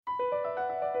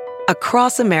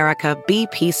Across America,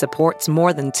 BP supports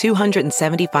more than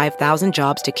 275,000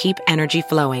 jobs to keep energy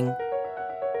flowing.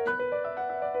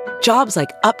 Jobs like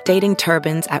updating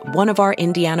turbines at one of our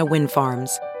Indiana wind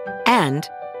farms and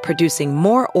producing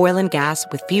more oil and gas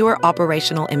with fewer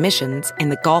operational emissions in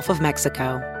the Gulf of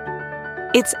Mexico.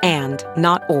 It's and,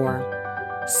 not or.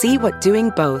 See what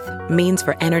doing both means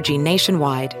for energy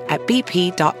nationwide at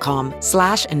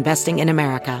bp.com/investing in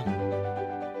America.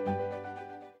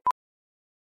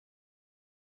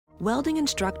 Welding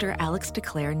instructor Alex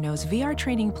DeClaire knows VR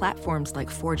training platforms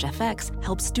like Forge FX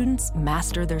help students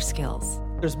master their skills.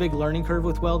 There's a big learning curve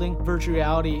with welding. Virtual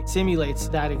reality simulates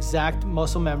that exact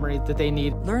muscle memory that they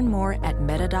need. Learn more at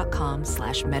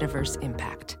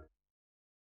meta.com/metaverseimpact.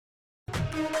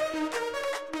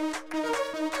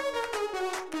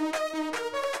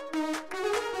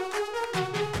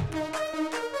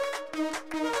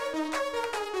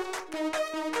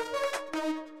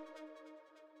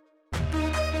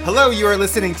 Hello, you are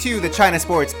listening to the China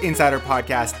Sports Insider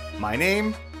Podcast. My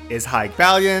name is Haig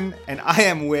Balian, and I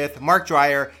am with Mark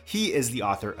Dreyer. He is the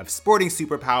author of Sporting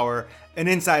Superpower, an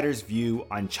insider's view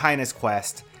on China's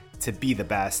quest to be the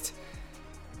best.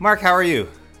 Mark, how are you?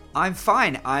 I'm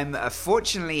fine. I'm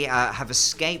fortunately have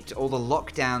escaped all the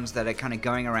lockdowns that are kind of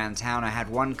going around town. I had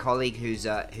one colleague who's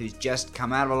just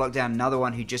come out of a lockdown, another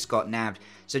one who just got nabbed.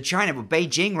 So China,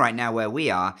 Beijing right now where we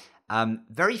are,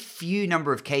 very few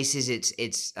number of cases.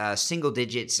 It's single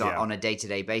digits on a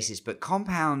day-to-day basis, but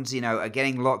compounds, are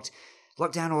getting locked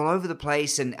down all over the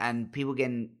place, and people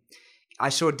getting. I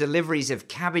saw deliveries of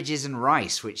cabbages and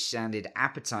rice, which sounded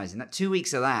appetizing. That 2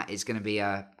 weeks of that is going to be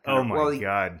a.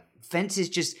 God! Fences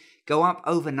just go up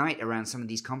overnight around some of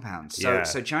these compounds. So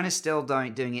China's still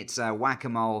doing its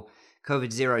whack-a-mole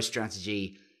COVID-0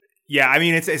 strategy. Yeah, I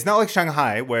mean, it's not like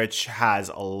Shanghai, which has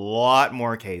a lot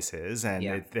more cases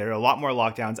and there are a lot more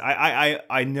lockdowns.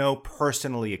 I know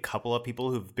personally a couple of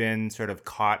people who've been sort of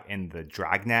caught in the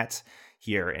dragnet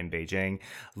here in Beijing.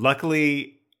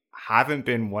 Luckily, haven't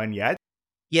been one yet.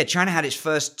 Yeah, China had its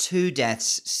first 2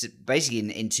 deaths basically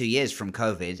in 2 years from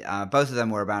COVID. Both of them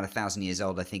were about 1,000 years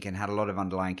old, I think, and had a lot of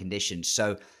underlying conditions.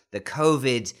 So the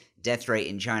COVID death rate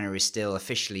in China is still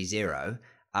officially 0.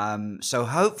 So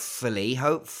hopefully,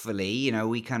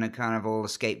 we kind of all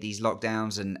escape these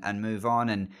lockdowns and move on,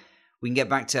 and we can get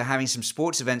back to having some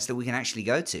sports events that we can actually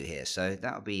go to here. So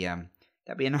that'd be a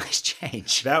nice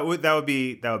change. That would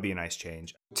be a nice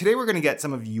change. Today we're going to get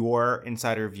some of your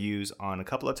insider views on a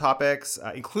couple of topics,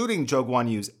 including Zhou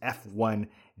Guanyu's F1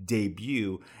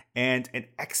 debut and an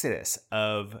exodus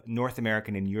of North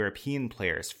American and European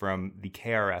players from the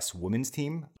KRS women's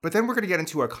team. But then we're going to get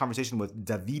into our conversation with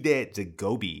Davide De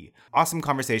Gobi. Awesome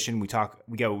conversation. We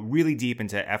go really deep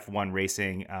into F1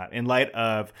 racing in light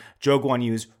of Zhou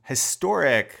Guanyu's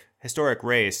historic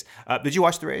race. Did you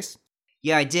watch the race?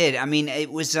 Yeah, I did. I mean,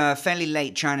 it was fairly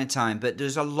late China time, but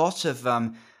there's a lot of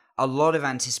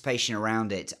anticipation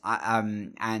around it. I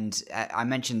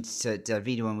mentioned to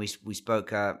David when we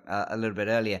spoke a little bit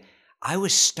earlier, I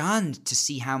was stunned to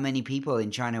see how many people in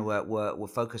China were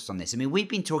focused on this. I mean, we've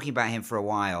been talking about him for a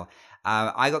while.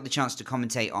 I got the chance to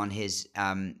commentate on his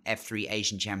F3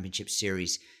 Asian Championship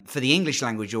Series for the English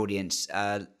language audience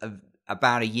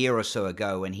about a year or so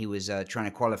ago when he was trying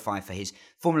to qualify for his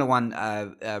Formula One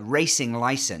racing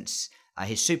license,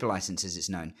 his super license as it's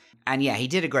known. And yeah, he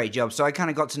did a great job. So I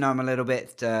kind of got to know him a little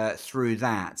bit through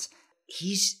that.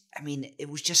 It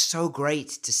was just so great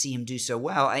to see him do so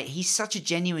well. He's such a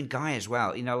genuine guy as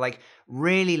well,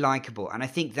 really likable. And I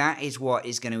think that is what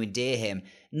is going to endear him,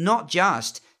 not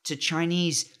just to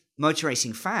Chinese motor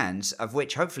racing fans, of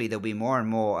which hopefully there'll be more and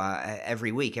more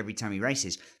every week, every time he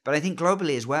races. But I think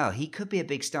globally as well, he could be a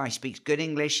big star. He speaks good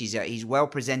English. He's a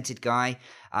well-presented guy.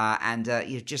 And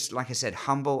just, like I said,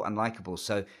 humble and likable.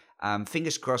 So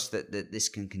fingers crossed that this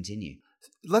can continue.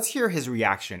 Let's hear his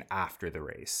reaction after the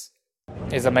race.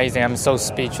 It's amazing. I'm so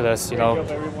speechless, It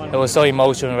was so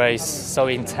emotional race, so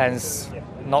intense,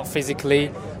 not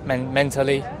physically,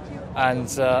 mentally. And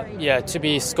to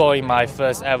be scoring my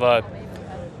first ever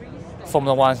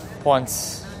Formula One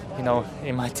points,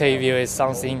 in my debut is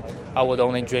something I would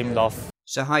only dream of.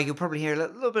 So, hi, you'll probably hear a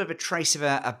little bit of a trace of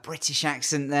a British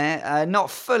accent there.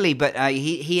 Not fully, but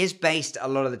he is based a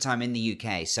lot of the time in the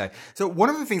UK. So one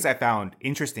of the things I found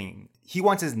interesting, he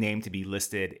wants his name to be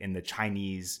listed in the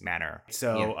Chinese manner.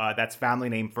 So that's family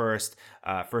name first,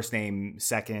 first name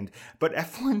second. But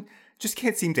F1 just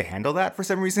can't seem to handle that for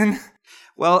some reason.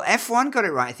 Well, F1 got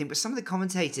it right, I think, but some of the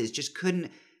commentators just couldn't.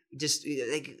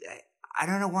 I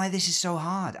don't know why this is so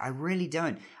hard. I really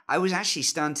don't. I was actually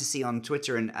stunned to see on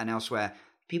Twitter and elsewhere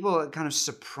people are kind of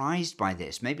surprised by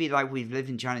this. Maybe like we've lived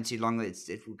in China too long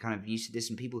that we're kind of used to this,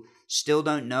 and people still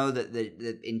don't know that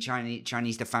in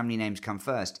Chinese the family names come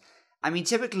first. I mean,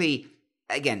 typically,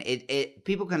 again,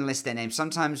 people can list their names.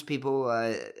 Sometimes people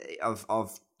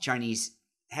of Chinese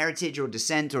heritage or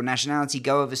descent or nationality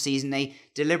go overseas and they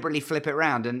deliberately flip it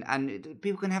around, and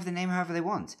people can have the name however they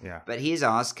want. Yeah. But he is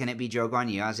asked, can it be Zhou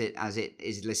Guanyu as it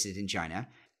is listed in China?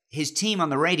 His team on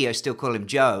the radio still call him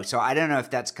Joe, so I don't know if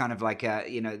that's kind of like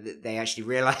they actually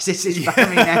realize this is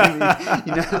family name.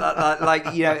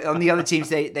 On the other teams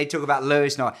they talk about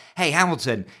Lewis, not hey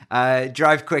Hamilton,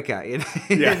 drive quicker.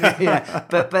 Yeah.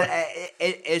 But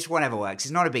it's whatever works.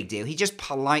 It's not a big deal. He just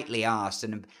politely asked,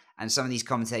 and some of these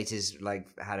commentators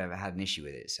had an issue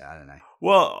with it. So I don't know.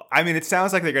 Well, I mean, it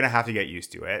sounds like they're going to have to get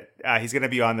used to it. He's going to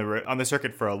be on the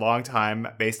circuit for a long time,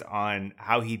 based on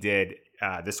how he did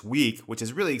this week, which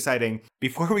is really exciting.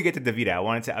 Before we get to Davide, I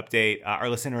wanted to update our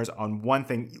listeners on one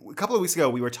thing. A couple of weeks ago,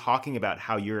 we were talking about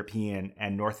how European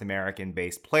and North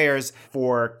American-based players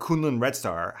for Kunlun Red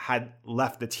Star had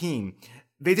left the team.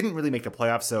 They didn't really make the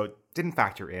playoffs, so it didn't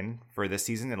factor in for this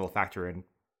season. It'll factor in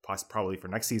probably for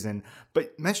next season.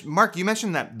 But Mark, you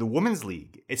mentioned that the Women's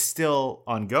League is still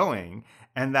ongoing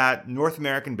and that North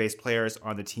American-based players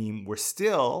on the team were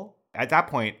still, at that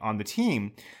point, on the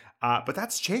team. But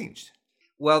that's changed.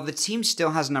 Well, the team still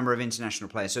has a number of international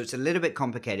players, so it's a little bit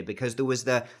complicated because there was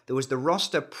the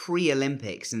roster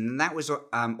pre-Olympics, and that was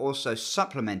also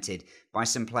supplemented by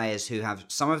some players who have,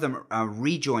 some of them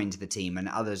rejoined the team, and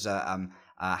others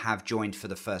have joined for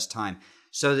the first time.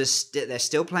 So they're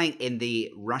still playing in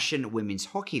the Russian Women's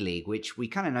Hockey League, which we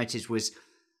kind of noticed was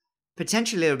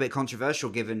potentially a little bit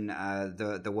controversial given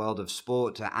the world of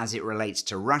sport as it relates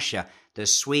to Russia.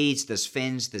 There's Swedes, there's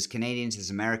Finns, there's Canadians,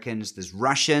 there's Americans, there's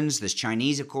Russians, there's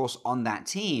Chinese, of course, on that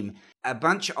team. A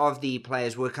bunch of the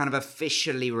players were kind of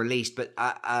officially released, but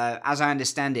as I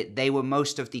understand it, they were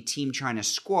most of the Team China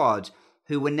squad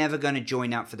who were never going to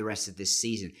join up for the rest of this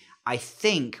season. I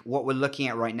think what we're looking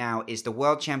at right now is the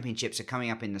World Championships are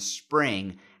coming up in the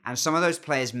spring, and some of those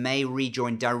players may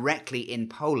rejoin directly in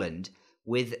Poland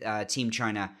with Team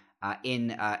China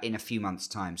in a few months'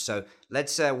 time. So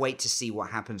let's wait to see what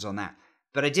happens on that.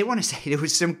 But I did want to say there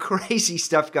was some crazy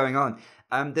stuff going on.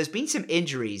 There's been some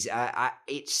injuries.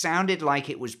 It sounded like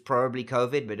it was probably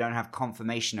COVID, but don't have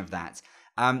confirmation of that.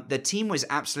 The team was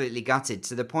absolutely gutted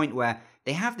to the point where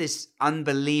they have this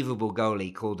unbelievable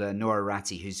goalie called Nora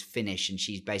Ratti, who's Finnish, and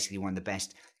she's basically one of the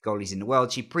best goalies in the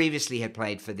world. She previously had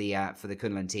played for the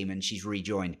Kunlun team, and she's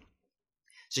rejoined.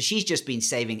 So she's just been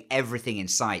saving everything in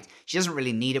sight. She doesn't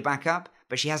really need a backup,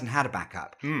 but she hasn't had a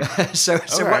backup. So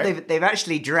what they've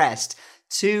actually dressed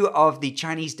two of the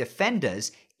Chinese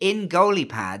defenders in goalie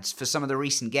pads for some of the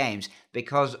recent games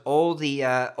because all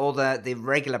the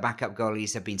regular backup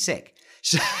goalies have been sick.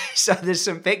 So there's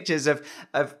some pictures of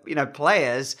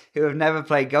players who have never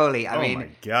played goalie. I mean, my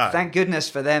God. Thank goodness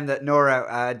for them that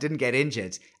Nora didn't get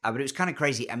injured. But it was kind of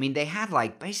crazy. I mean, they had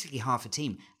basically half a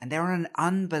team, and they're on an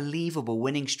unbelievable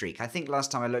winning streak. I think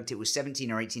last time I looked, it was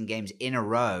 17 or 18 games in a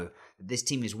row that this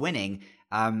team is winning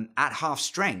at half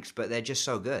strength, but they're just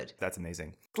so good. That's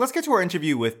amazing. Let's get to our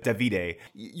interview with Davide.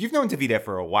 You've known Davide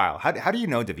for a while. How do you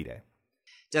know Davide?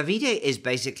 Davide is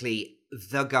basically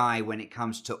the guy when it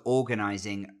comes to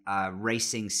organizing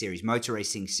racing series, motor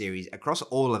racing series across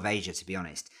all of Asia, to be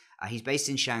honest. He's based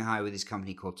in Shanghai with his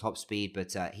company called Top Speed,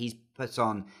 but he's put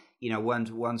on,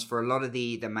 ones for a lot of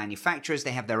the manufacturers.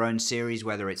 They have their own series,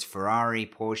 whether it's Ferrari,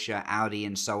 Porsche, Audi,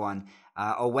 and so on,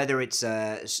 or whether it's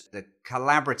the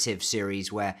collaborative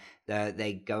series where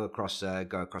they go across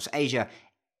Asia.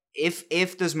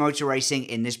 If there's motor racing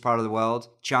in this part of the world,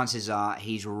 chances are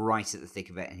he's right at the thick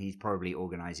of it, and he's probably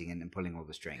organizing and pulling all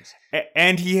the strings.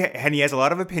 And he has a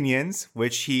lot of opinions,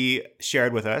 which he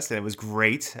shared with us, and it was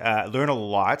great. Learned a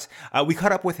lot. We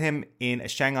caught up with him in a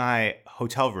Shanghai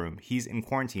hotel room. He's in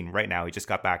quarantine right now. He just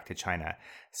got back to China.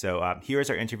 So here's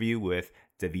our interview with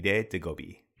Davide de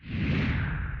Gobi.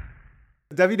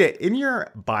 Davide, in your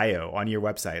bio on your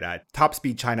website at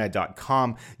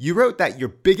topspeedchina.com, you wrote that your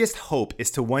biggest hope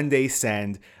is to one day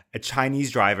send a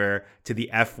Chinese driver to the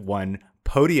F1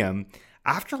 podium.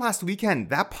 After last weekend,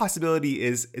 that possibility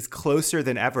is closer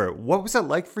than ever. What was it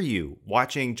like for you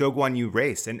watching Zhou Guanyu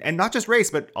race? And not just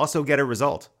race, but also get a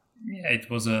result? Yeah, it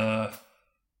was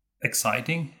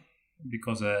exciting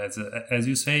because, as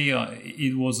you say,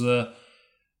 it was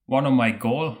one of my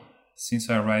goals since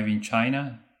I arrived in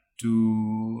China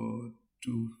to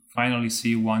finally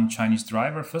see one Chinese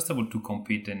driver, first of all, to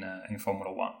compete in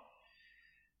Formula One,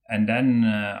 and then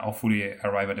hopefully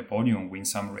arrive at the podium and win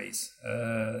some race.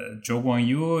 Zhou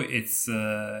Guanyu, it's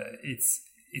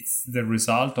the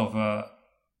result of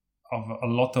a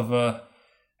lot of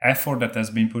effort that has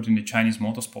been put in the Chinese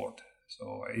motorsport.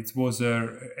 So it was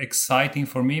exciting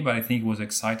for me, but I think it was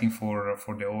exciting for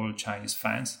the whole Chinese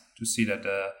fans to see that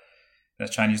the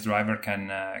Chinese driver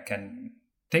can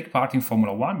take part in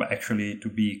Formula One, but actually to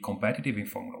be competitive in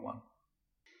Formula One.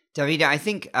 Davide, I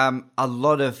think a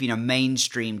lot of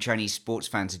mainstream Chinese sports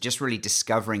fans are just really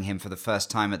discovering him for the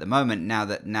first time at the moment. Now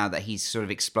that he's sort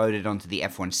of exploded onto the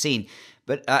F1 scene.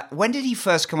 But when did he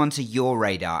first come onto your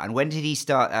radar, and when did he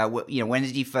start? When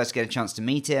did you first get a chance to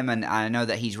meet him? And I know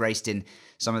that he's raced in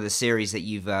some of the series that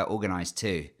you've organized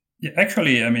too. Yeah,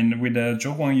 actually, I mean, with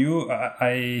Zhou Guanyu,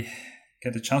 I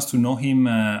get a chance to know him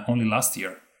only last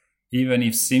year. Even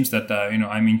if it seems that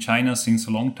I'm in China since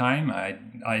a long time,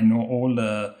 I know all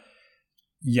the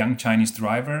young Chinese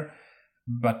driver,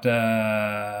 but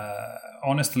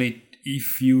honestly,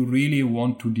 if you really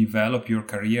want to develop your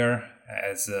career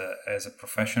as a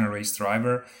professional race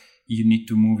driver, you need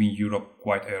to move in Europe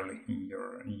quite early in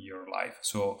your life.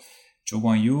 So Zhou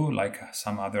Guanyu, like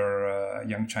some other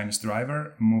young Chinese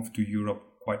driver, moved to Europe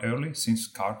quite early since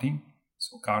karting.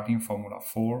 So karting, Formula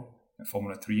 4, and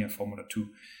Formula 3, and Formula 2.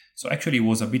 So actually, it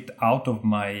was a bit out of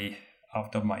my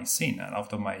scene and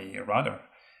out of my radar.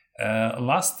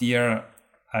 Last year,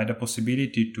 I had the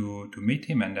possibility to meet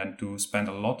him and then to spend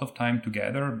a lot of time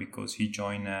together because he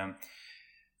joined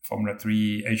Formula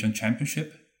 3 Asian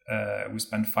Championship. We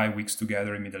spent 5 weeks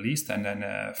together in Middle East, and then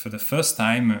for the first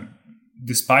time,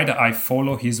 despite I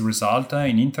follow his result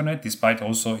in internet, despite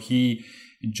also he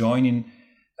joining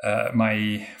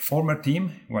my former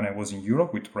team when I was in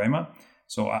Europe with Prema.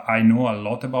 So I know a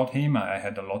lot about him. I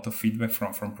had a lot of feedback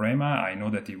from Prema. I know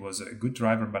that he was a good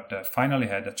driver, but finally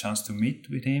had a chance to meet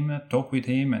with him, talk with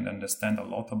him, and understand a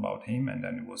lot about him. And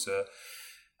then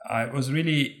I was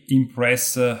really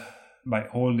impressed by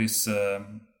all this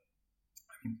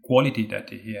quality that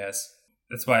he has.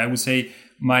 That's why I would say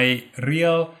my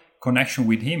real connection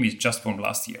with him is just from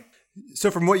last year.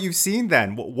 So from what you've seen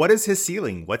then, what is his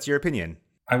ceiling? What's your opinion?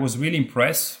 I was really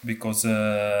impressed because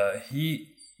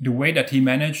the way that he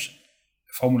managed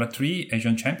Formula 3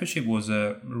 Asian Championship was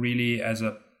really as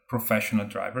a professional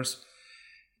driver.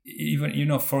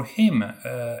 Even, for him,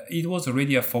 it was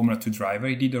already a Formula 2 driver.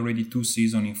 He did already 2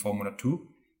 seasons in Formula 2.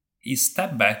 He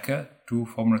stepped back to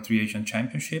Formula 3 Asian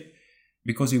Championship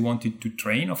because he wanted to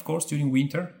train, of course, during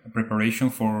winter, a preparation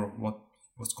for what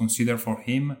was considered for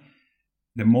him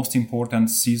the most important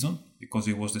season, because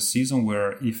it was the season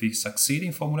where if he succeeds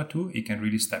in Formula 2, he can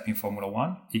really step in Formula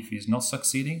 1. If he's not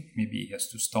succeeding, maybe he has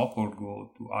to stop or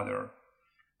go to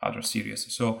other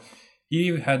series. So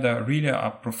he had really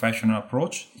a professional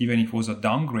approach, even if it was a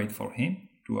downgrade for him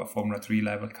to a Formula 3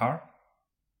 level car.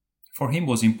 For him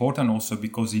was important also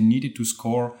because he needed to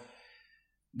score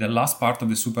the last part of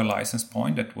the super license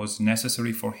point that was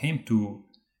necessary for him to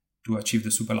achieve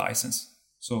the super license.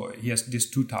 So he has these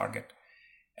 2 targets.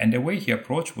 And the way he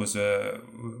approached was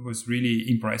really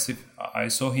impressive. I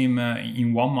saw him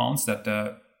in 1 month that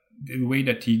the way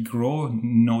that he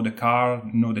know the car,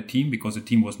 know the team, because the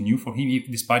team was new for him,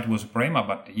 despite it was Prema,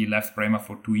 but he left Prema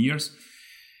for 2 years.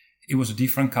 It was a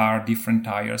different car, different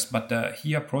tires, but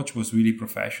his approach was really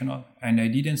professional. And I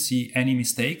didn't see any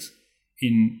mistakes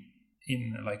in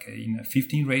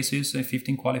 15 races,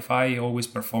 15 qualify. He always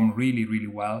performed really, really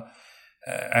well.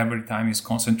 Every time he's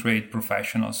concentrate,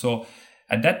 professional. So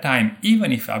at that time,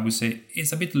 even if I would say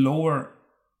it's a bit lower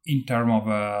in terms of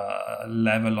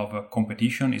level of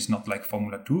competition, it's not like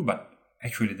Formula 2, but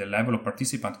actually the level of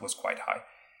participant was quite high.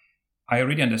 I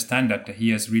already understand that he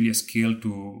has really a skill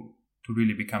to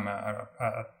really become a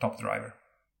top driver.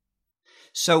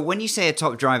 So when you say a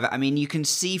top driver, I mean, you can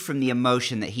see from the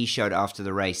emotion that he showed after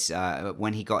the race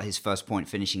when he got his first point,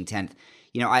 finishing 10th.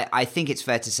 I think it's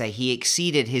fair to say he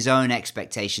exceeded his own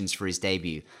expectations for his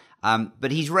debut.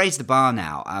 But he's raised the bar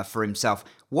now for himself.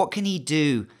 What can he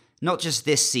do, not just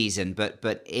this season,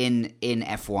 but in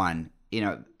F1?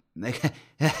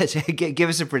 Give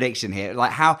us a prediction here.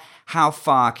 Like how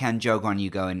far can Zhou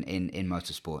Guanyu go in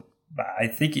motorsport? I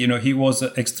think he was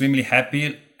extremely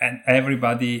happy, and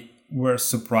everybody were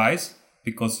surprised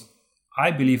because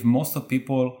I believe most of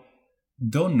people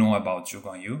don't know about Zhou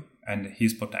Guanyu and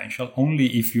his potential. Only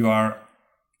if you are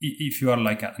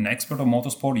like an expert of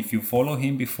motorsport, if you follow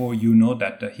him before, you know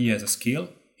that he has a skill,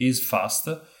 he's fast,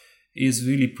 he's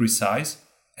really precise,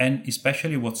 and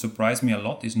especially what surprised me a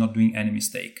lot is not doing any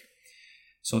mistake.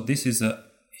 So this is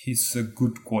his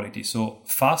good quality. So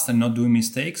fast and not doing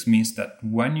mistakes means that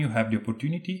when you have the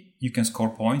opportunity, you can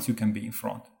score points, you can be in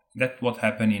front. That's what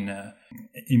happened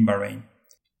in Bahrain.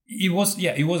 It was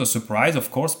a surprise, of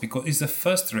course, because it's the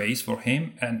first race for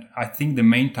him, and I think the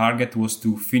main target was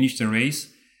to finish the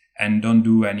race and don't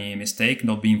do any mistake,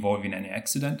 not be involved in any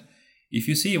accident. If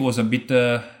you see, he was a bit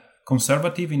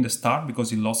conservative in the start because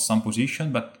he lost some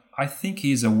position, but I think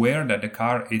he is aware that the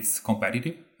car is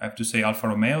competitive. I have to say Alfa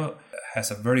Romeo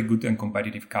has a very good and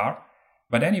competitive car,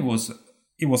 but then he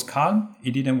was calm.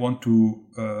 He didn't want to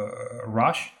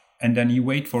rush, and then he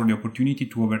waited for the opportunity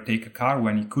to overtake a car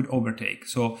when he could overtake.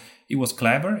 So he was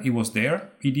clever. He was there.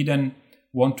 He didn't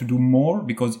want to do more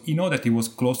because he know that he was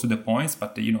close to the points,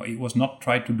 but he was not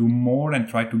trying to do more and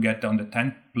try to get on the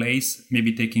 10th place,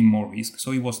 maybe taking more risk.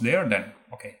 So he was there. Then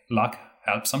okay, luck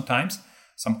helps sometimes.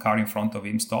 Some car in front of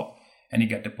him stopped and he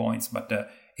get the points. But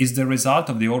it's the result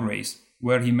of the whole race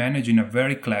where he managed in a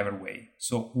very clever way.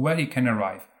 So where he can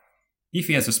arrive, if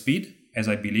he has a speed, as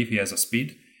I believe he has a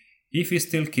speed, if he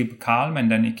still keep calm and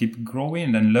then he keep growing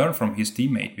and then learn from his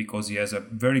teammate, because he has a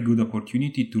very good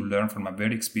opportunity to learn from a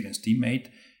very experienced teammate.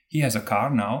 He has a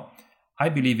car now. I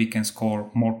believe he can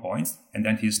score more points and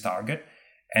then his target.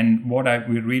 And what I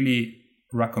will really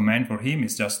recommend for him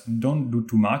is just don't do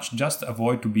too much. Just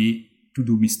avoid to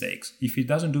do mistakes. If he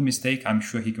doesn't do mistake, I'm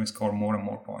sure he can score more and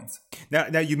more points.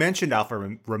 Now you mentioned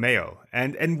Alfa Romeo,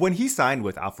 and when he signed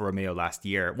with Alfa Romeo last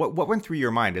year, what went through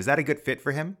your mind? Is that a good fit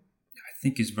for him? I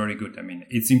think it's very good. I mean,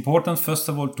 it's important, first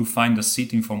of all, to find a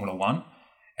seat in Formula One,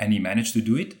 and he managed to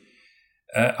do it.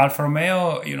 Alfa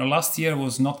Romeo, last year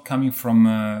was not coming from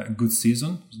a good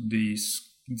season. They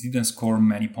didn't score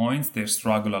many points. They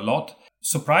struggled a lot.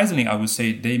 Surprisingly, I would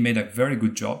say they made a very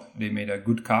good job. They made a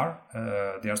good car.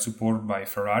 They are supported by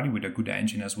Ferrari with a good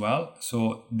engine as well.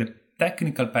 So the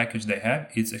technical package they have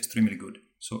is extremely good.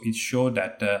 So it showed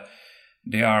that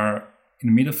they are in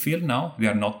the middle field now. They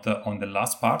are not on the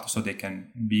last part, so they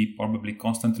can be probably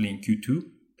constantly in Q2.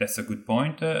 That's a good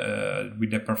point. With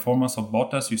the performance of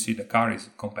Bottas, you see the car is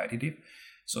competitive.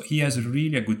 So he has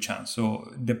really a good chance.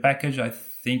 So the package, I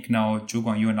think now, Zhou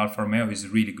Guanyu and Alfa Romeo is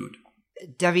really good.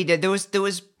 Davide, there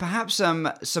was perhaps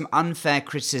some unfair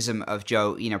criticism of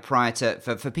Zhou, prior to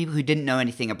for people who didn't know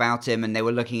anything about him, and they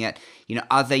were looking at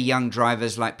other young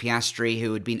drivers like Piastri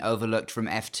who had been overlooked from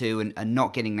F2 and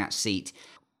not getting that seat.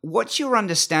 What's your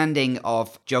understanding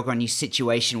of Zhou Guanyu's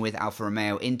situation with Alfa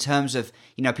Romeo in terms of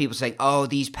people saying, oh,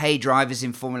 these pay drivers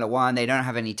in Formula One, they don't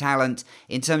have any talent,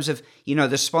 in terms of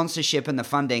the sponsorship and the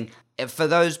funding? For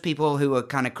those people who are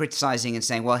kind of criticizing and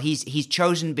saying, well, he's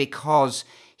chosen because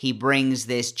he brings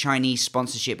this Chinese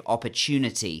sponsorship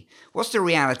opportunity. What's the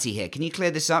reality here? Can you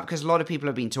clear this up? Because a lot of people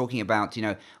have been talking about,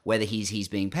 whether he's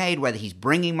being paid, whether he's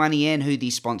bringing money in, who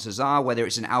these sponsors are, whether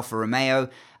it's an Alfa Romeo,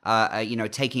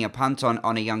 taking a punt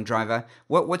on a young driver.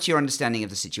 What's your understanding of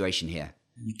the situation here?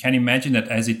 You can imagine that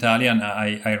as Italian,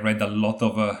 I read a lot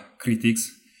of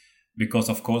critics because,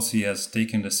 of course, he has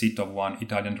taken the seat of one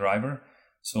Italian driver.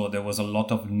 So there was a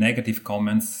lot of negative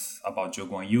comments about Zhou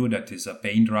Guanyu, that is a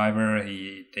paying driver.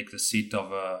 He takes the seat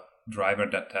of a driver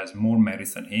that has more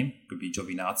merits than him. Could be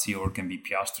Giovinazzi or can be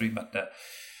Piastri. But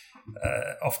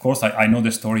of course, I know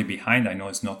the story behind. I know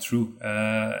it's not true.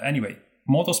 Anyway,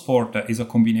 motorsport is a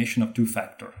combination of two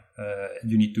factors.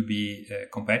 You need to be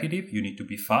competitive. You need to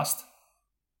be fast.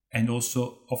 And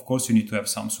also, of course, you need to have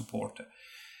some support.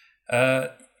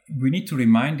 We need to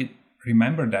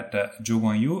remember that Zhou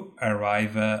Guanyu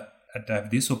arrived at have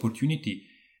this opportunity,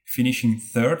 finishing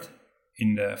third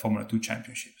in the Formula 2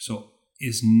 Championship. So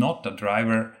is not a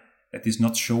driver that is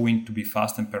not showing to be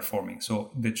fast and performing.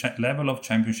 So the level of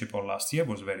championship of last year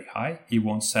was very high. He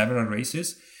won several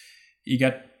races. He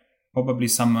got probably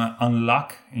some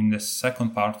unluck in the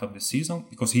second part of the season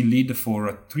because he led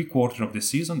for 3/4 of the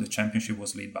season. The championship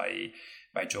was led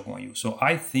by Zhou Guanyu. So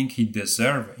I think he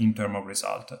deserves in terms of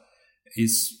result.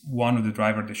 Is one of the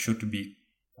drivers that should be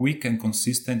quick and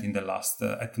consistent in the last,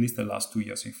 at least the last 2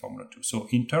 years in Formula 2. So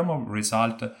in terms of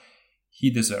result, he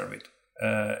deserves it.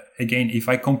 Again, if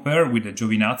I compare with the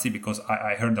Giovinazzi, because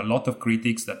I heard a lot of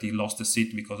critics that he lost the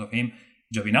seat because of him,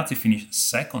 Giovinazzi finished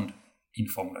second in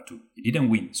Formula 2. He didn't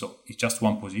win, so it's just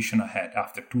one position ahead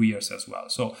after 2 years as well.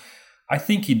 So I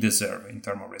think he deserves in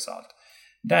terms of result.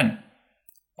 Then,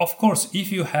 of course,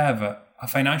 if you have a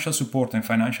financial support and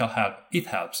financial help, it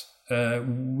helps.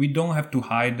 We don't have to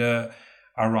hide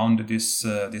around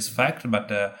this fact, but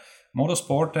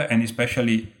motorsport and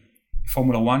especially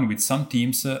Formula One with some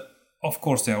teams, of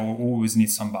course, they always need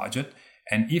some budget.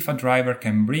 And if a driver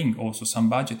can bring also some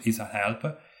budget, it's a help.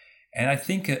 And I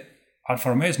think Alfa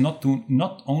Romeo is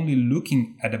not only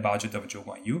looking at the budget of Zhou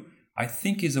Guanyu. I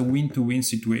think it's a win-to-win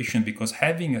situation because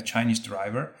having a Chinese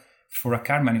driver for a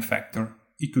car manufacturer,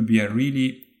 it could be a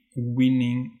really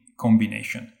winning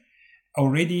combination.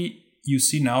 Already you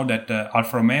see now that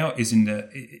Alfa Romeo is in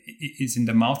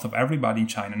the mouth of everybody in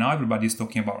China. Now everybody is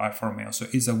talking about Alfa Romeo. So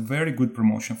it's a very good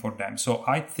promotion for them. So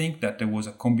I think that there was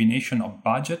a combination of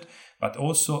budget, but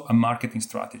also a marketing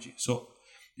strategy. So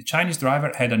the Chinese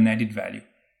driver had an added value.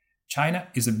 China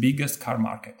is the biggest car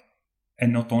market,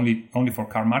 and not only for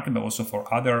car market, but also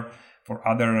for other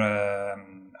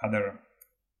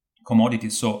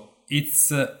commodities. So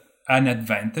it's an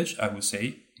advantage, I would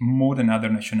say, more than other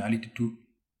nationality to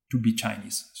be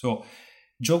Chinese. So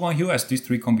Zhou Guanyu has these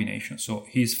three combinations. So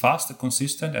he's fast,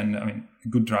 consistent, and a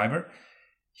good driver.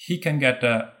 He can get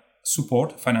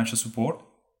support, financial support,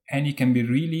 and he can be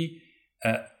really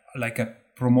like a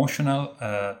promotional,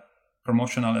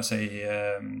 let's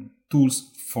say,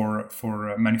 tools for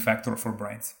manufacturer, for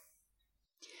brands.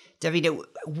 Davide,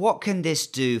 what can this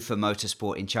do for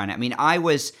motorsport in China? I mean, I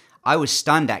was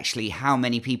stunned actually how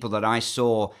many people that I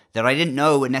saw that I didn't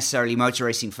know were necessarily motor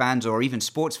racing fans or even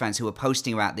sports fans who were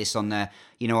posting about this on their,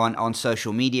 on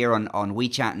social media, on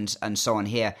WeChat and so on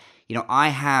here.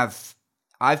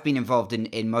 I've been involved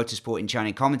in motorsport in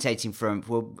China, commentating for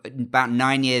about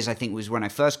 9 years, I think was when I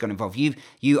first got involved. You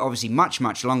obviously much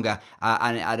longer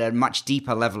and at a much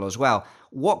deeper level as well.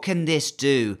 What can this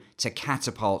do to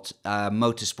catapult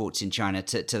motorsports in China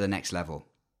to the next level?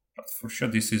 For sure,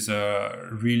 this is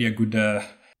really a good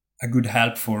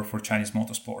help for Chinese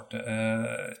motorsport.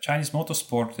 Chinese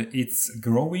motorsport, it's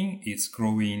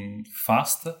growing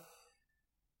fast,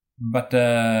 but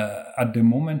at the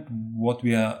moment, what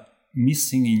we are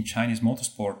missing in Chinese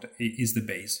motorsport is the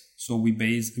base. So we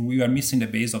are missing the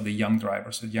base of the young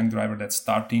drivers, the young driver that's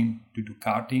starting to do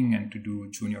karting and to do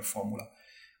junior formula.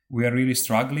 We are really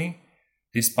struggling,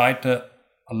 despite a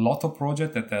lot of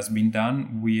project that has been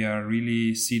done. We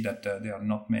really see that there are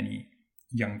not many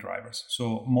young drivers.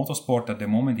 So motorsport at the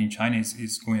moment in China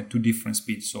is going at two different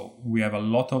speeds. So we have a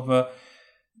lot of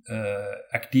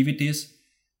activities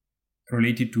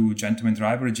related to gentleman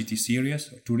driver, GT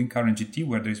series, touring car and GT,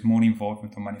 where there is more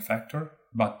involvement of manufacturer.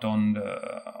 But on the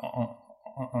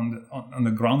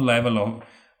ground level of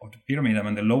the pyramid,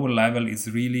 the lower level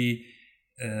is really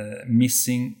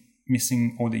missing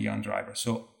all the young drivers.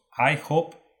 So I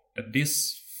hope that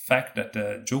this fact that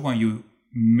Zhou Guanyu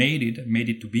made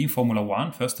it to be in Formula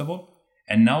One, first of all,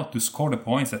 and now to score the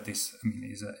points that is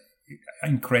an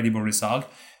incredible result,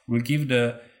 will give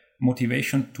the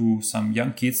motivation to some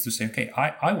young kids to say, okay,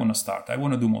 I want to start. I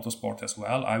want to do motorsport as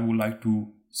well. I would like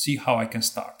to see how I can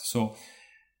start. So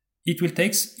it will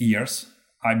take years.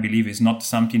 I believe it's not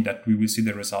something that we will see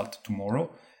the result tomorrow,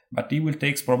 but it will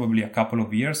take probably a couple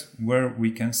of years where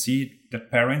we can see that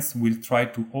parents will try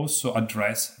to also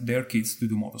address their kids to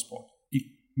do motorsport. It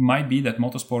might be that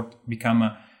motorsport become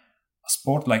a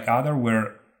sport like other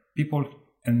where people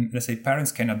and let's say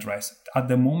parents can address it. At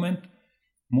the moment,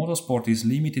 motorsport is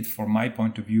limited, from my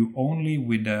point of view, only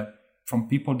from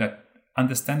people that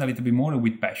understand a little bit more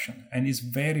with passion, and is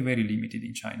very, very limited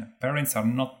in China. Parents are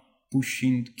not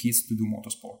pushing kids to do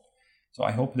motorsport. So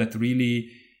I hope that really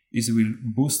this will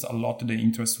boost a lot the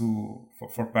interest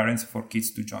for parents, for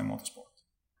kids to join motorsport.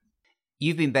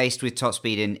 You've been based with Top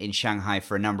Speed in Shanghai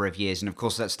for a number of years, and of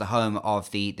course that's the home of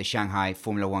the Shanghai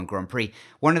Formula One Grand Prix.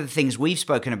 One of the things we've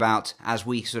spoken about as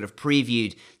we sort of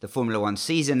previewed the Formula One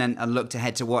season and looked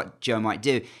ahead to what Zhou might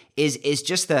do is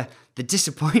just the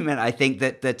disappointment, I think,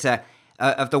 that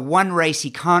of the one race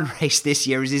he can't race this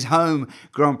year is his home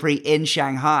Grand Prix in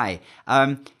Shanghai.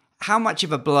 How much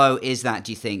of a blow is that,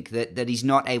 do you think, that he's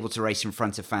not able to race in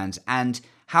front of fans? And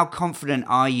how confident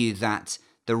are you that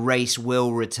the race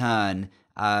will return,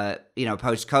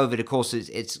 post-COVID? Of course,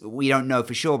 it's we don't know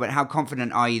for sure, but how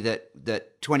confident are you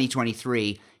that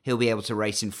 2023 he'll be able to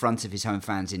race in front of his home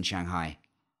fans in Shanghai?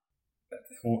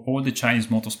 All the Chinese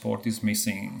motorsport is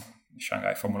missing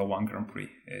Shanghai Formula One Grand Prix.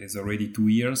 It's already 2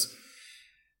 years,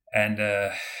 and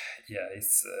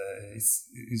it's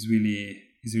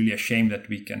really a shame that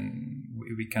we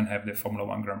can have the Formula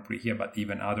One Grand Prix here, but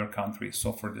even other countries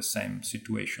suffer the same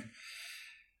situation.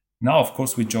 Now, of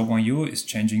course, with Zhou Guanyu is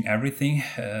changing everything.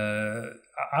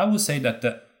 I would say that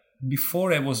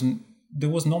before there was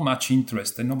not much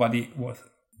interest, and nobody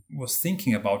was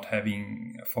thinking about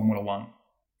having Formula One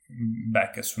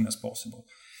back as soon as possible.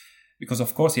 Because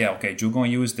of course, Zhou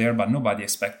Guanyu is there, but nobody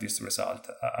expects this result.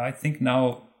 I think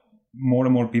now more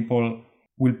and more people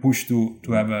will push to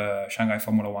have a Shanghai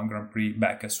Formula One Grand Prix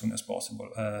back as soon as possible.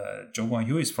 Zhou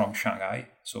Guanyu is from Shanghai,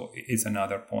 so it's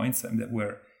another point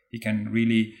where he can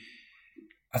really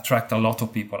attract a lot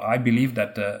of people. I believe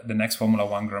that the next Formula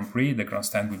One Grand Prix, the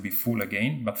grandstand will be full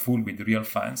again, but full with real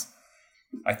fans.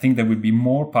 I think there will be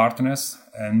more partners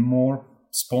and more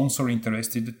sponsor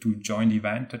interested to join the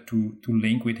event, to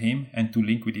link with him and to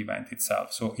link with the event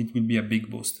itself. So it will be a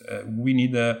big boost. We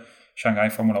need the Shanghai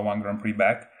Formula One Grand Prix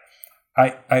back.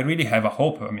 I really have a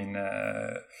hope. I mean,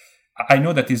 I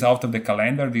know that is out of the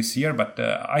calendar this year, but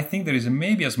I think there is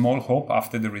maybe a small hope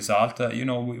after the result,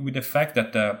 with the fact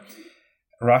that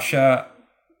Russia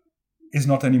is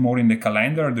not anymore in the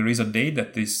calendar. There is a date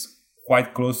that is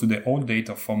quite close to the old date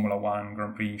of Formula One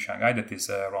Grand Prix in Shanghai, that is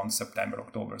around September,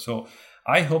 October. So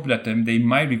I hope that they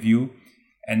might review,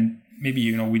 and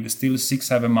maybe, with still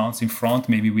 6-7 months in front,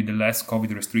 maybe with the less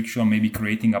COVID restriction, maybe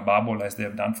creating a bubble as they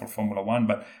have done for Formula One.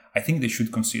 But I think they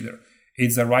should consider.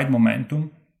 It's the right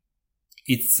momentum.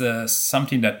 It's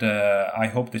something that I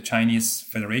hope the Chinese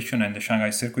Federation and the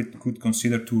Shanghai Circuit could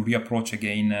consider to reapproach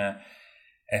again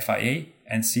FIA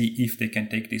and see if they can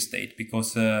take this date,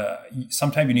 because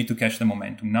sometimes you need to catch the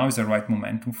momentum. Now is the right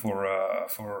momentum for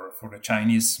the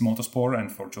Chinese motorsport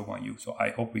and for Zhou Guanyu. So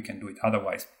I hope we can do it.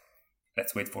 Otherwise,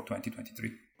 let's wait for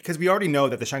 2023. Because we already know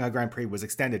that the Shanghai Grand Prix was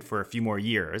extended for a few more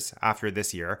years after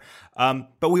this year.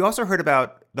 But we also heard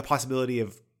about the possibility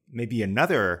of maybe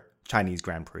another Chinese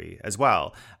Grand Prix as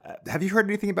well. Have you heard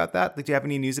anything about that? Do you have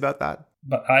any news about that?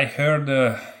 But I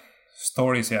heard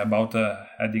stories about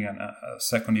adding a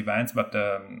second event, but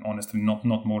honestly, not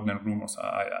more than rumors.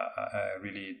 I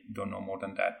really don't know more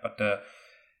than that. But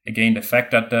again, the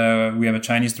fact that we have a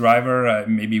Chinese driver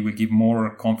maybe will give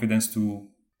more confidence to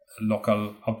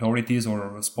local authorities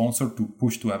or a sponsor to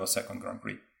push to have a second Grand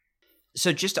Prix.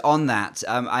 So just on that,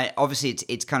 obviously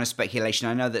it's kind of speculation.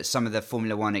 I know that some of the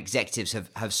Formula One executives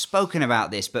have spoken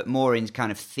about this, but more in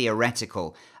kind of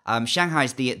theoretical. Shanghai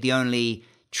is the only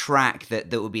track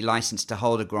that would be licensed to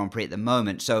hold a Grand Prix at the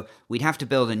moment. So we'd have to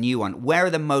build a new one. Where are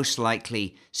the most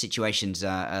likely situations,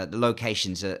 the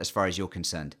locations, as far as you're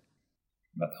concerned?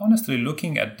 But honestly,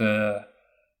 looking at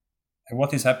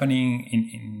what is happening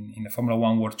in the Formula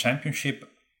One World Championship,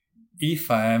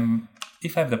 if I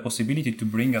have the possibility to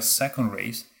bring a second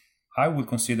race, I would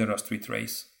consider a street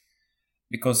race,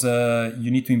 because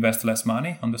you need to invest less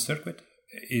money on the circuit.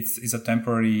 It's a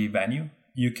temporary venue.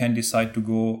 You can decide to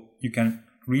go. You can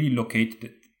really locate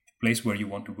the place where you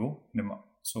want to go.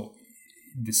 So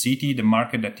the city, the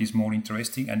market that is more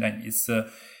interesting, and then it's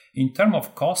in terms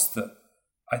of cost,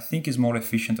 I think is more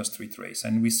efficient a street race.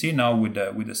 And we see now with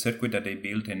the circuit that they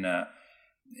built in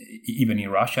even in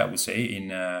Russia, I would say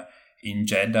in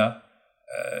Jeddah,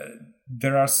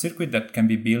 there are circuits that can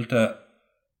be built.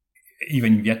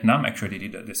 Even in Vietnam, actually,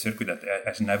 the circuit that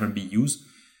has never been used.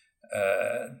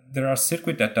 There are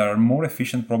circuits that are more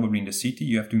efficient probably in the city.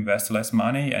 You have to invest less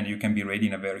money and you can be ready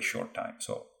in a very short time.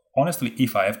 So honestly,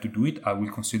 if I have to do it, I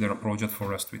will consider a project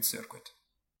for a street circuit.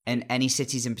 And any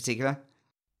cities in particular?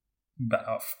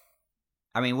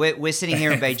 I mean, we're sitting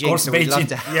here in Beijing, so we'd love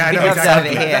to, I know, love to have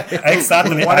it here.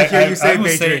 Exactly. I want to hear you say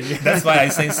Beijing. That's why I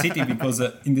say city, because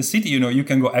in the city, you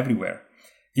can go everywhere.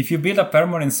 If you build a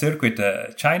permanent circuit,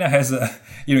 China has,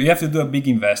 you have to do a big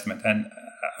investment. And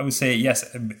I would say,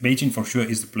 yes, Beijing for sure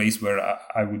is the place where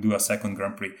I would do a second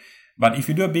Grand Prix. But if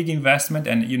you do a big investment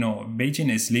and, Beijing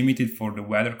is limited for the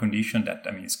weather condition that,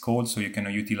 it's cold, so you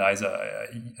cannot utilize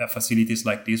facilities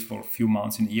like this for a few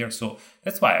months in a year. So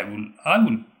that's why I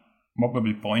will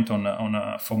probably point on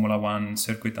a Formula One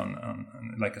circuit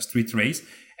on like a street race.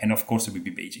 And of course, it will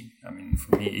be Beijing.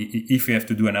 For me, if we have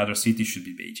to do another city, it should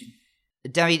be Beijing.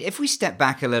 David, if we step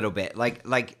back a little bit,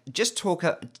 like just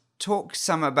talk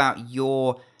some about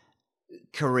your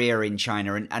career in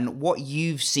China and what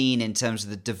you've seen in terms of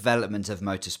the development of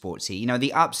motorsports here.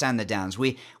 The ups and the downs.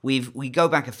 We go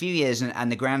back a few years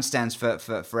and the grandstands for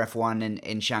F1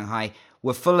 in Shanghai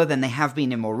were fuller than they have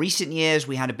been in more recent years.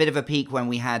 We had a bit of a peak when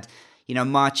we had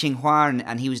Ma Qinghua,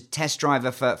 and he was test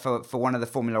driver for one of the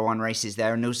Formula One races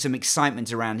there, and there was some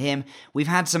excitement around him. We've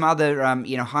had some other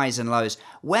highs and lows.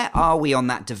 Where are we on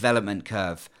that development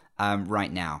curve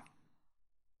right now?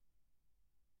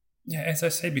 Yeah, as I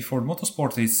said before,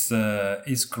 motorsport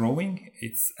is growing.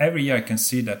 It's every year I can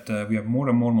see that we have more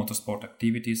and more motorsport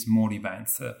activities, more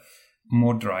events,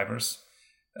 more drivers.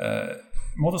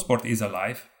 Motorsport is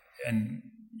alive, and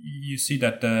you see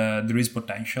that there is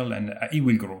potential, and it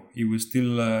will grow. It will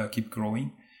still keep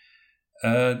growing.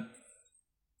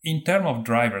 In terms of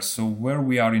drivers, so where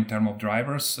we are in terms of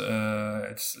drivers,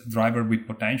 it's driver with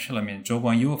potential. Zhou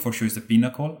Guanyu for sure is the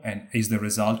pinnacle and is the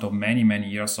result of many, many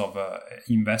years of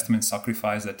investment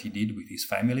sacrifice that he did with his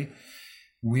family.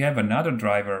 We have another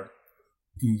driver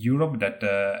in Europe that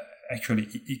actually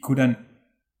he couldn't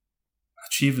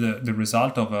achieve the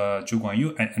result of Zhou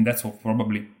Guanyu, and that's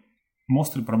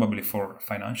mostly probably for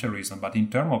financial reasons. But in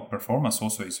terms of performance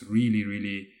also is really,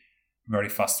 really very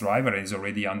fast driver and is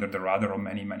already under the radar of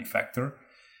many manufacturers.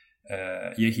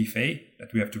 Ye Hifei,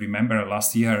 that we have to remember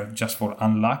last year, just for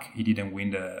unluck, he didn't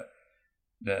win the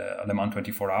Le Mans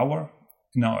 24 Hour.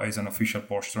 Now he's an official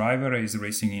Porsche driver. He's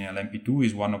racing in LMP2.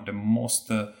 He's one of the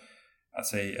most,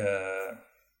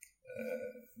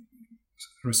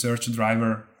 research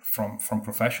driver from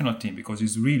professional team, because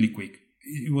he's really quick.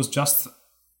 It was just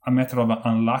a matter of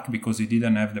unluck because he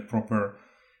didn't have the proper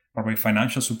probably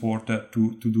financial support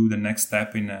to do the next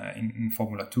step in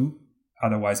Formula 2.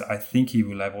 Otherwise, I think he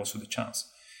will have also the chance.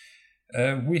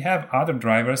 We have other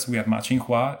drivers. We have Ma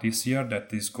Qinghua this year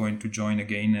that is going to join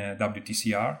again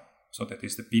WTCR. So that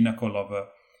is the pinnacle of a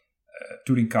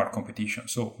touring car competition.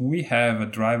 So we have a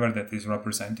driver that is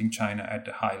representing China at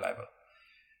the high level.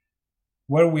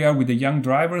 Where we are with the young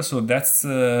drivers, so that's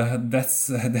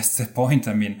the point.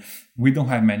 I mean, we don't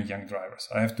have many young drivers.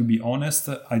 I have to be honest.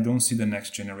 I don't see the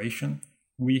next generation.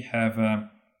 We have a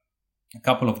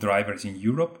couple of drivers in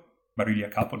Europe, but really a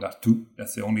couple. There are two.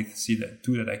 That's the only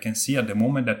two that I can see at the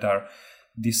moment that are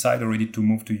decided already to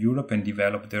move to Europe and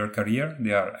develop their career.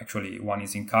 They are actually, one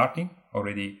is in karting,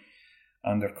 already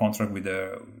under contract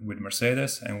with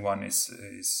Mercedes, and one is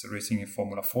racing in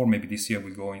Formula 4. Maybe this year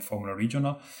will go in Formula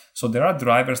Regional. So there are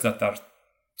drivers that are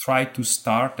try to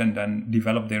start and then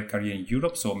develop their career in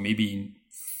Europe. So maybe in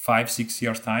 5-6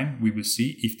 years time, we will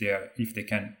see if they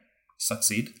can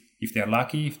succeed, if they are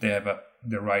lucky, if they have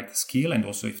the right skill, and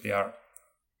also if they are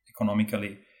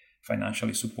economically,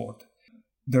 financially supported.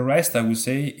 The rest, I would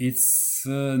say, it's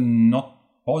not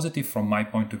positive from my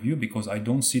point of view, because I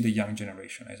don't see the young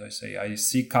generation. As I say, I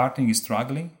see karting is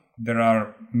struggling. There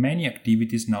are many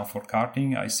activities now for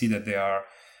karting. I see that there are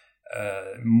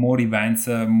more events,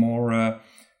 more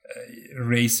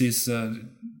races.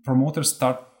 Promoters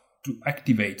start to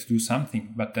activate, do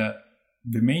something. But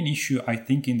the main issue, I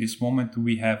think, in this moment,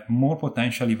 we have more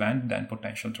potential event than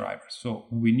potential drivers. So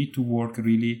we need to work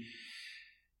really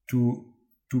to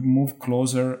move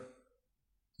closer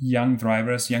young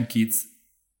drivers, young kids,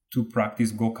 to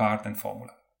practice go-kart and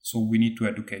formula. So we need to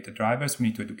educate the drivers, we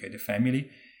need to educate the family.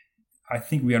 I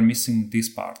think we are missing this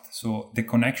part. So the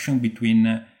connection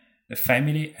between the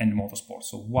family and motorsport.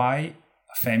 So why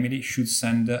a family should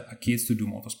send kids to do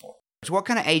motorsport. So what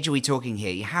kind of age are we talking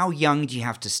here? How young do you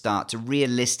have to start to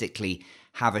realistically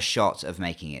have a shot of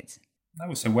making it? I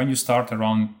would say when you start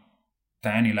around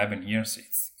 10, 11 years,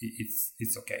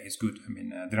 it's okay, it's good. I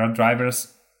mean, there are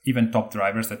drivers, even top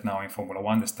drivers, that now in Formula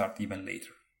 1, they start even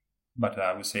later. But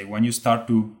I would say when you start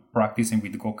to practicing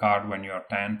with go-kart when you are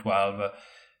 10, 12,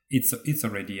 it's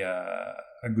already a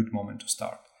good moment to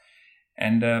start.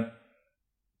 And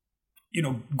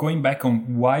going back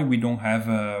on why we don't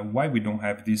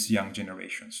have this young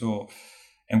generation. So,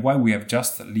 and why we have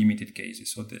just limited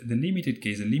cases. So the limited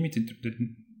case,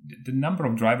 the number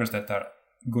of drivers that are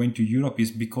going to Europe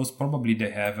is because probably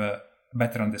they have a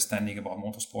better understanding about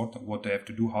motorsport, what they have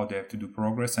to do, how they have to do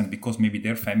progress, and because maybe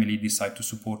their family decide to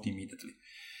support immediately.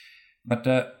 But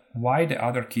why the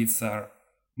other kids are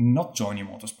not joining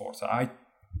motorsports? I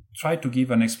try to give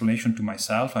an explanation to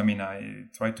myself. I mean, I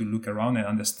try to look around and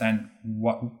understand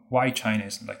why China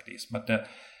is like this. But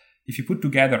if you put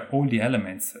together all the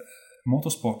elements,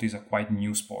 motorsport is a quite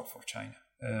new sport for China.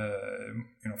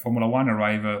 Formula 1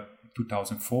 arrived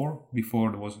 2004.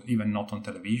 Before, it was even not on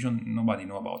television. Nobody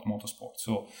knew about motorsport.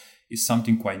 So it's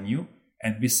something quite new.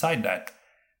 And beside that,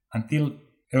 until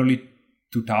early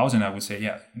 2000, I would say,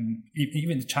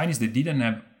 even the Chinese, they didn't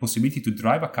have possibility to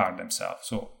drive a car themselves.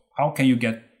 So how can you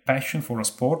get passion for a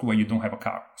sport where you don't have a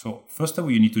car? So first of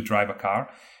all, you need to drive a car.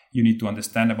 You need to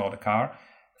understand about the car.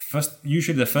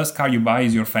 Usually the first car you buy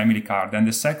is your family car. Then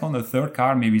the second or third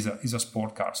car maybe is a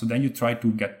sport car. So then you try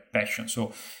to get passion.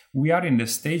 So we are in the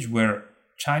stage where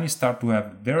Chinese start to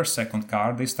have their second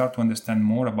car. They start to understand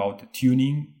more about the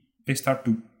tuning. They start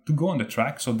to go on the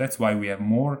track. So that's why we have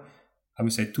more, I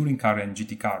would say, touring car and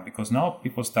GT car, because now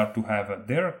people start to have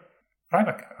their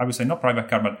private car. I would say not private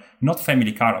car, but not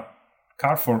family car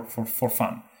for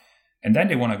fun. And then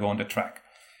they want to go on the track.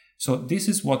 So this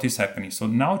is what is happening. So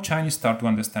now Chinese start to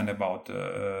understand about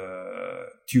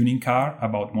tuning car,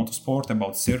 about motorsport,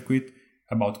 about circuit,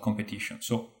 about competition.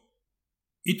 So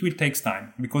it will take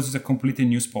time because it's a completely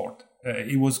new sport.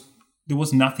 There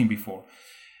was nothing before.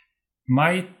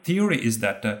 My theory is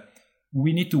that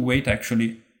we need to wait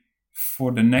actually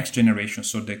for the next generation.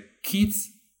 So the kids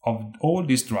of all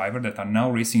these drivers that are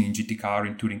now racing in GT car,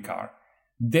 in touring car,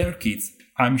 their kids,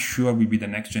 I'm sure, will be the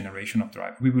next generation of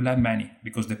drivers. We will have many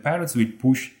because the parents will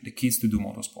push the kids to do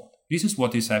motorsport. This is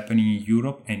what is happening in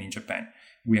Europe and in Japan.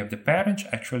 We have the parents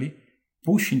actually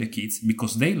pushing the kids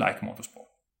because they like motorsport.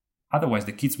 Otherwise,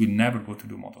 the kids will never go to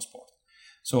do motorsport.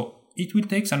 So it will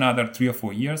take another 3 or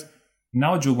 4 years.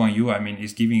 Now Zhou Guanyu,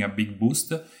 is giving a big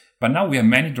boost. But now we have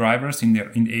many drivers in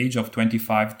the age of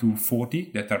 25 to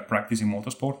 40 that are practicing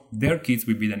motorsport. Their kids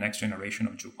will be the next generation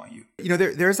of Zhou Guanyu.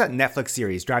 There's that Netflix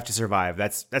series, Drive to Survive,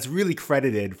 that's really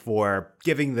credited for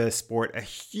giving the sport a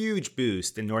huge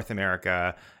boost in North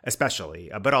America,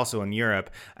 especially, but also in Europe.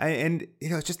 And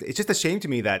it's just a shame to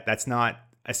me that that's not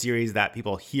a series that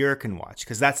people here can watch,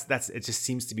 because it just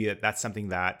seems to be that's something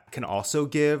that can also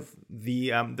give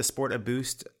the sport a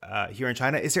boost here in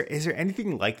China. Is there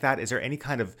anything like that? Is there any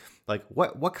kind of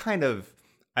what kind of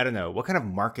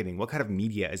marketing, what kind of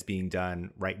media is being done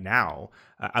right now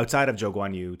outside of Zhou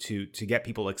Guanyu to get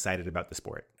people excited about the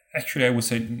sport? Actually, I would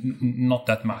say not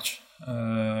that much.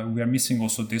 We are missing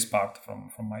also this part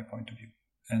from my point of view,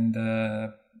 and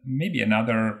maybe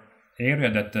another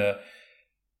area that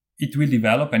it will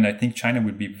develop, and I think China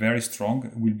will be very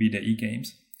strong, will be the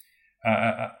e-games.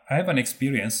 I have an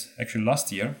experience, actually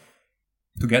last year,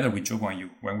 together with Zhou Guanyu,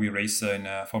 when we race in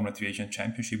a Formula 3 Asian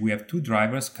Championship. We have 2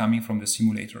 drivers coming from the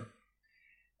simulator.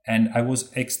 And I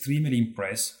was extremely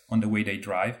impressed on the way they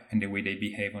drive and the way they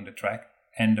behave on the track.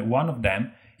 And one of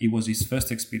them, it was his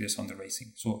first experience on the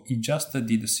racing. So he just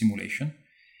did the simulation.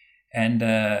 And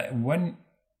when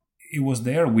he was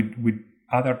there with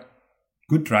other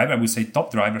good driver, I would say top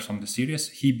drivers from the series,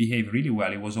 he behaved really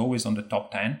well. He was always on the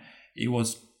top 10.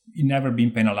 He never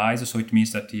been penalized, so it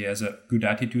means that he has a good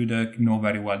attitude, know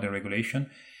very well the regulation.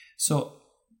 So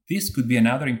this could be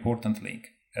another important link.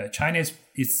 China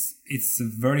is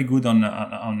very good on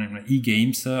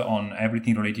e-games, on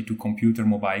everything related to computer,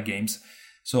 mobile games.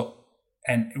 So,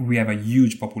 and we have a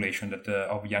huge population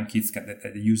of young kids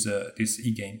that use this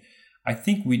e-game. I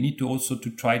think we need to also to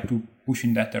try to push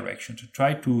in that direction, to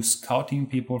try to scouting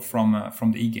people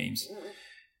from the e-games.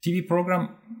 TV program,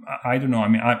 I don't know.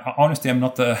 Honestly, I'm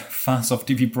not a fan of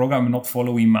TV program. I'm not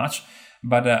following much,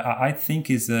 but I think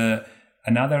is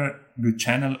another good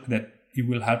channel that it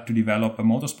will help to develop a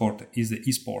motorsport is the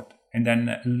e-sport, and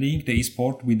then link the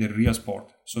e-sport with the real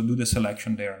sport. So do the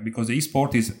selection there, because the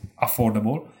e-sport is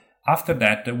affordable. After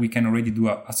that, we can already do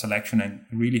a selection and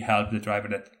really help the driver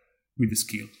with the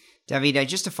skill. Davide,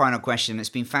 just a final question. It's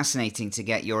been fascinating to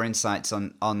get your insights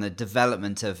on the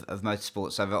development of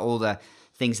motorsports over all the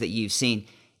things that you've seen.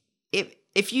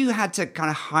 If you had to kind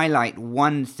of highlight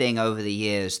one thing over the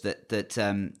years that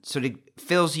sort of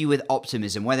fills you with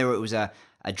optimism, whether it was a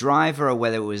driver or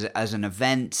whether it was as an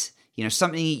event,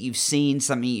 something you've seen,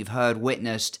 something you've heard,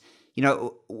 witnessed,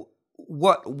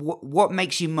 what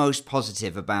makes you most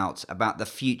positive about the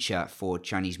future for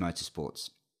Chinese motorsports?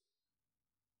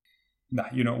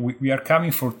 We are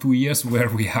coming for 2 years where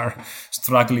we are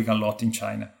struggling a lot in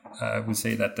China. I would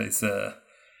say that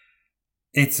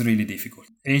it's really difficult.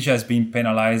 Asia has been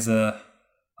penalized a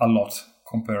lot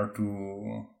compared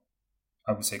to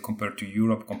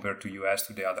Europe, compared to US,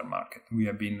 to the other market. We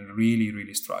have been really,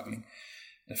 really struggling.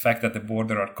 The fact that the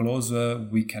borders are closed,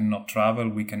 we cannot travel,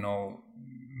 we cannot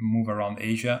move around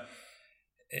Asia.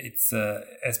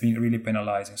 Has been really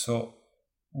penalizing. So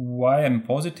why I'm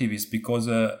positive is because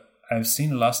I've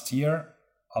seen last year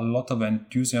a lot of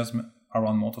enthusiasm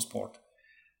around motorsport.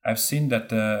 I've seen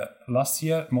that last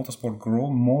year motorsport grew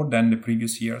more than the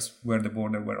previous years where the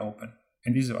borders were open.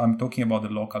 And I'm talking about the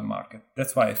local market.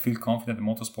 That's why I feel confident the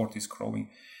motorsport is growing.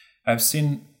 I've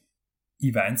seen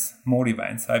more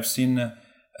events. I've seen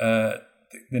the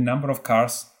number of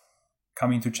cars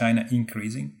coming to China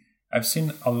increasing. I've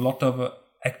seen a lot of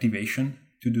activation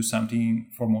to do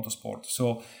something for motorsport.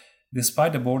 So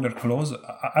despite the border close,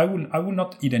 I will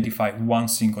not identify one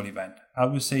single event. I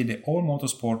will say that all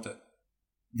motorsport,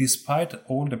 despite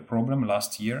all the problem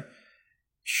last year,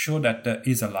 show that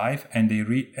is alive and they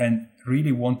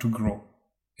really want to grow.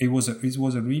 It was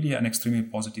really an extremely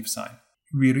positive sign.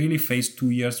 We really faced 2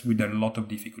 years with a lot of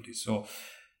difficulties. So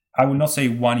I will not say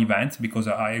one event, because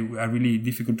I really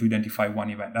difficult to identify one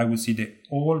event. I would say the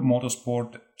all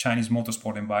motorsport, Chinese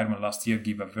motorsport environment last year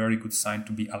give a very good sign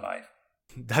to be alive.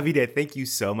 Davide, thank you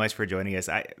so much for joining us.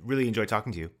 I really enjoyed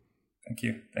talking to you. Thank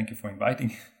you. Thank you for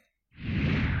inviting.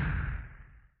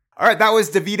 All right, that was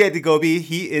Davide De Gobi.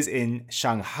 He is in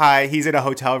Shanghai. He's in a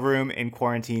hotel room in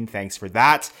quarantine. Thanks for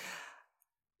that.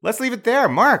 Let's leave it there.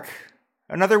 Mark,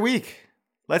 another week.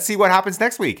 Let's see what happens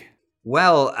next week.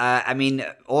 Well,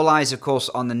 all eyes, of course,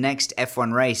 on the next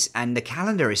F1 race, and the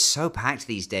calendar is so packed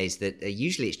these days that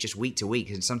usually it's just week to week,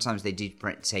 and sometimes they do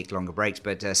take longer breaks.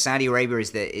 But Saudi Arabia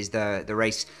is the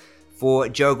race for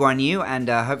Zhou Guanyu, and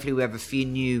hopefully we have a few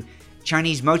new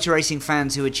Chinese motor racing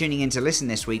fans who are tuning in to listen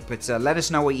this week. But let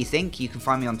us know what you think. You can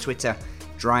find me on Twitter,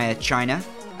 Dryer China.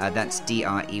 That's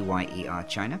Dreyer,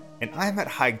 China. And I'm at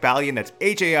Haigbalian. That's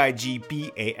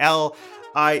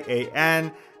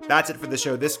Haigbalian. That's it for the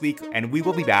show this week, and we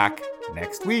will be back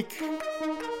next week.